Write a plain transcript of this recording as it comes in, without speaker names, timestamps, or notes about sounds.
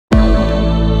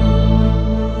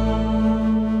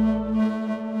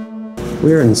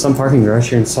We're in some parking garage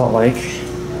here in Salt Lake.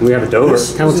 We have a Dover.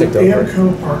 Kind of looks like Dover.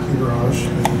 Amco parking garage.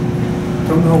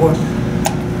 Don't know what.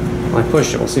 I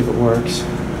pushed it. We'll see if it works.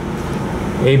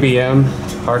 ABM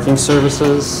parking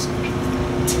services.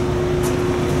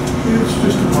 It's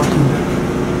just a parking deck.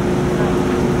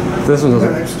 This one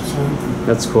doesn't. Exit sign.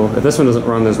 That's cool. If this one doesn't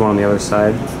run, there's one on the other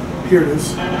side. Here it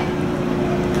is.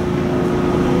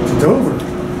 It's Dover.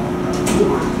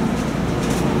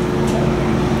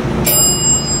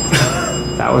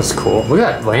 That was cool. Look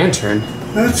at that lantern.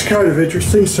 That's kind of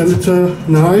interesting. Send it to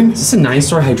 9. Is this a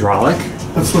 9-store hydraulic?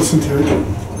 Let's listen to it.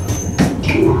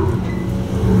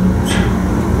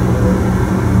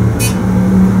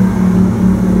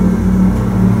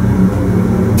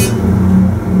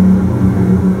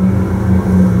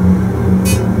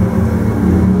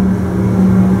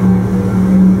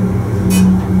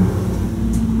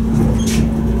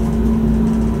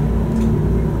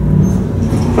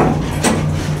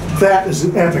 That is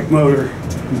an epic motor.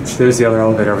 There's the other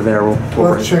elevator over there.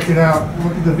 Let's check it out.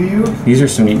 Look at the view. These are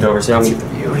some neat Dovers. Yeah, I'll get the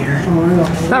view here. Oh,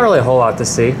 yeah. Not really a whole lot to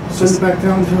see. Send it back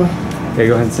down to. Okay,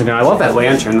 go ahead and sit down. I love that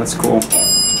lantern. That's cool.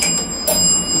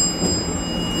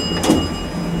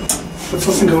 Let's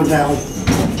listen go down.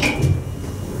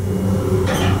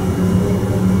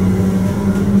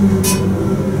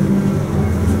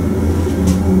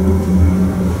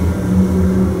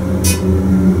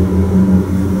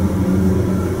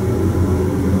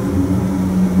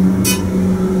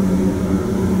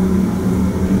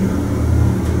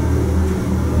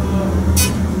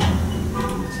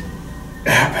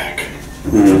 Epic.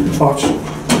 Watch.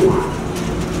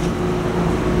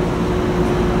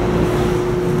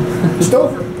 It's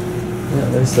Dover. Yeah,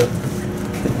 there's the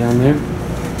thing down there.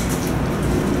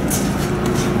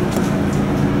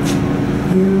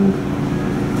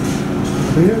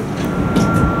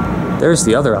 Clear. There's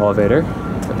the other elevator.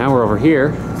 But now we're over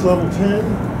here. It's level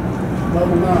 10,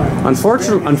 level 9.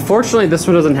 Unfortunately, this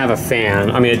one doesn't have a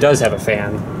fan. I mean, it does have a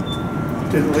fan.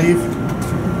 Did it leave?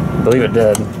 I believe it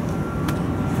did.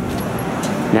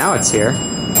 Now it's here.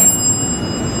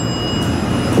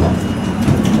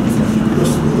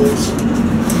 Listen to this.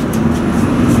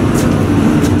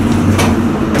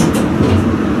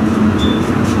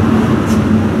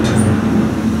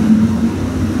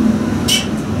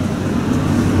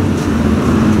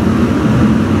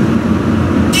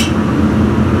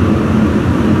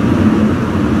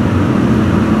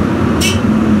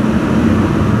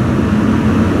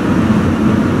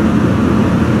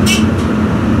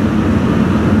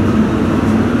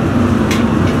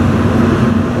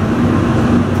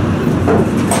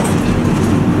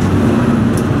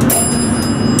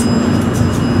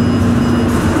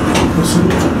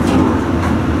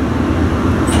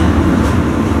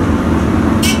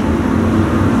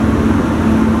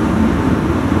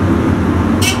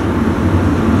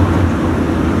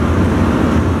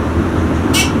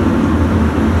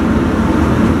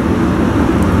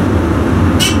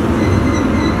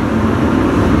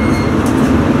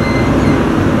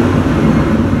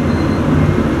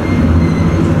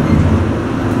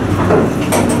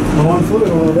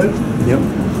 Yep.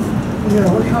 Yeah,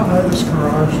 look how high this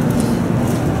garage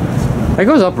is. It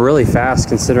goes up really fast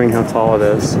considering how tall it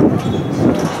is. Yeah,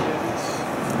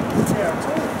 it's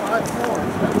only 5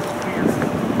 floors. That was weird.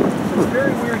 So it's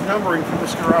very weird numbering for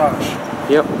this garage.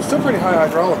 Yep. Still pretty high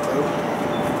hydraulic though.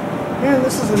 Yeah,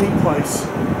 this is a neat place.